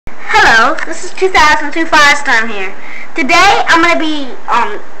Hello, this is 2002 Firestorm here. Today I'm going to be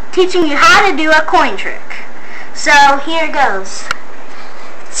teaching you how to do a coin trick. So here it goes.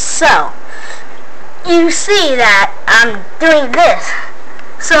 So you see that I'm doing this.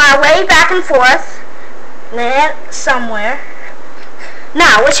 So I wave back and forth, then somewhere.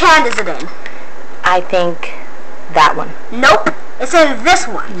 Now, which hand is it in? I think that one. Nope, it's in this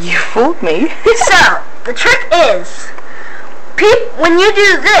one. You fooled me. So the trick is, when you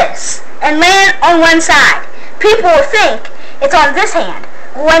do this and land on one side, people will think it's on this hand.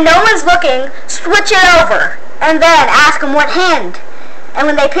 When no one's looking, switch it over and then ask them what hand. And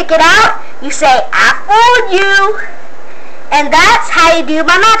when they pick it out, you say, "I fooled you." And that's how you do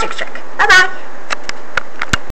my magic trick. Bye-bye.